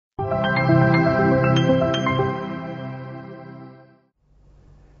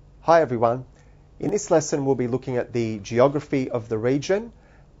Hi everyone. In this lesson we'll be looking at the geography of the region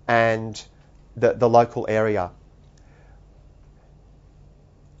and the local area.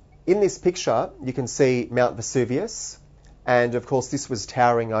 In this picture you can see Mount Vesuvius, and of course this was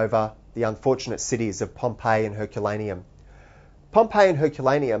towering over the unfortunate cities of Pompeii and Herculaneum. Pompeii and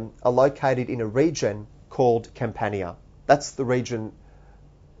Herculaneum are located in a region called Campania. That's the region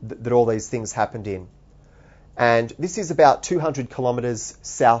that all these things happened in. And this is about 200 kilometres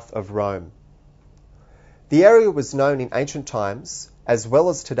south of Rome. The area was known in ancient times, as well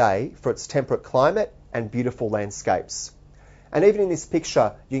as today, for its temperate climate and beautiful landscapes. And even in this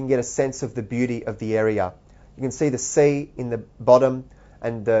picture, you can get a sense of the beauty of the area. You can see the sea in the bottom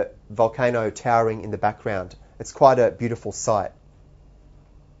and the volcano towering in the background. It's quite a beautiful sight.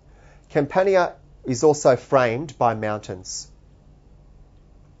 Campania is also framed by mountains.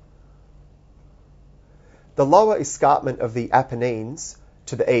 The lower escarpment of the Apennines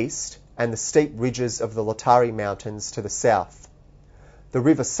to the east and the steep ridges of the Latari mountains to the south. The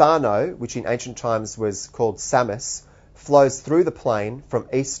River Sarno, which in ancient times was called Samus, flows through the plain from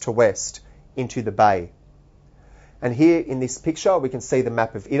east to west into the bay. And here in this picture we can see the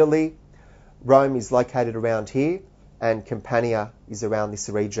map of Italy. Rome is located around here and Campania is around this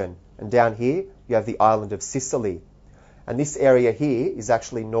region. And down here you have the island of Sicily. And this area here is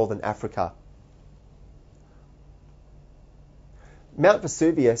actually northern Africa. Mount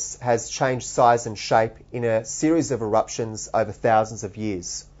Vesuvius has changed size and shape in a series of eruptions over thousands of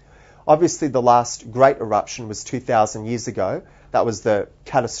years. Obviously the last great eruption was 2,000 years ago. That was the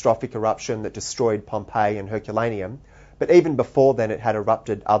catastrophic eruption that destroyed Pompeii and Herculaneum. But even before then it had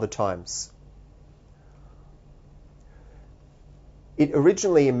erupted other times. It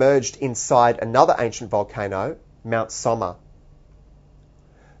originally emerged inside another ancient volcano, Mount Somma.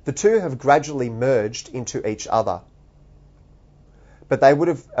 The two have gradually merged into each other, but they would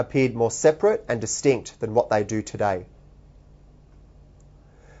have appeared more separate and distinct than what they do today.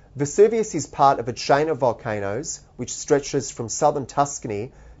 Vesuvius is part of a chain of volcanoes which stretches from southern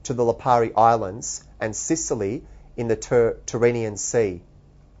Tuscany to the Lipari Islands and Sicily in the Tyrrhenian Sea.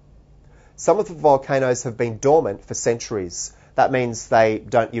 Some of the volcanoes have been dormant for centuries. That means they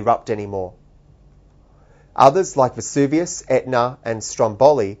don't erupt anymore. Others, like Vesuvius, Etna and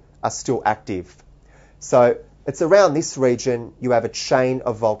Stromboli, are still active. So it's around this region you have a chain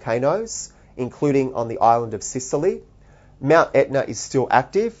of volcanoes, including on the island of Sicily. Mount Etna is still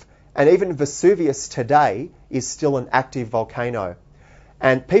active, and even Vesuvius today is still an active volcano.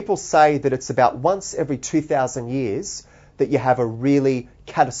 And people say that it's about once every 2,000 years that you have a really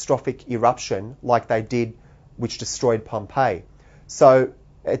catastrophic eruption like they did, which destroyed Pompeii. So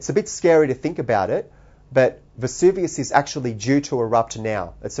it's a bit scary to think about it, but Vesuvius is actually due to erupt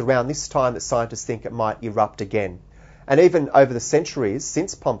now. It's around this time that scientists think it might erupt again. And even over the centuries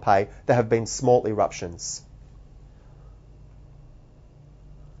since Pompeii, there have been small eruptions.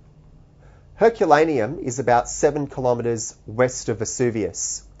 Herculaneum is about 7 kilometres west of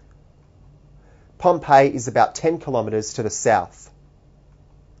Vesuvius. Pompeii is about 10 kilometres to the south.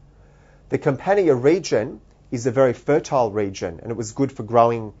 The Campania region is a very fertile region, and it was good for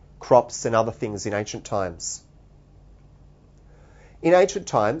growing crops and other things in ancient times. In ancient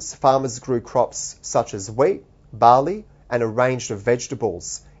times, farmers grew crops such as wheat, barley, and a range of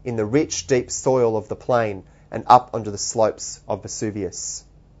vegetables in the rich, deep soil of the plain and up onto the slopes of Vesuvius.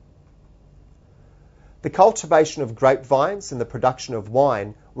 The cultivation of grapevines and the production of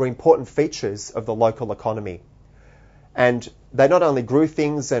wine were important features of the local economy. And they not only grew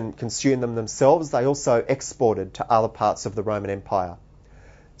things and consumed them themselves, they also exported to other parts of the Roman Empire.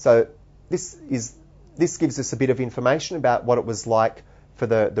 So this gives us a bit of information about what it was like for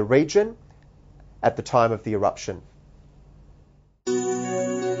the region at the time of the eruption.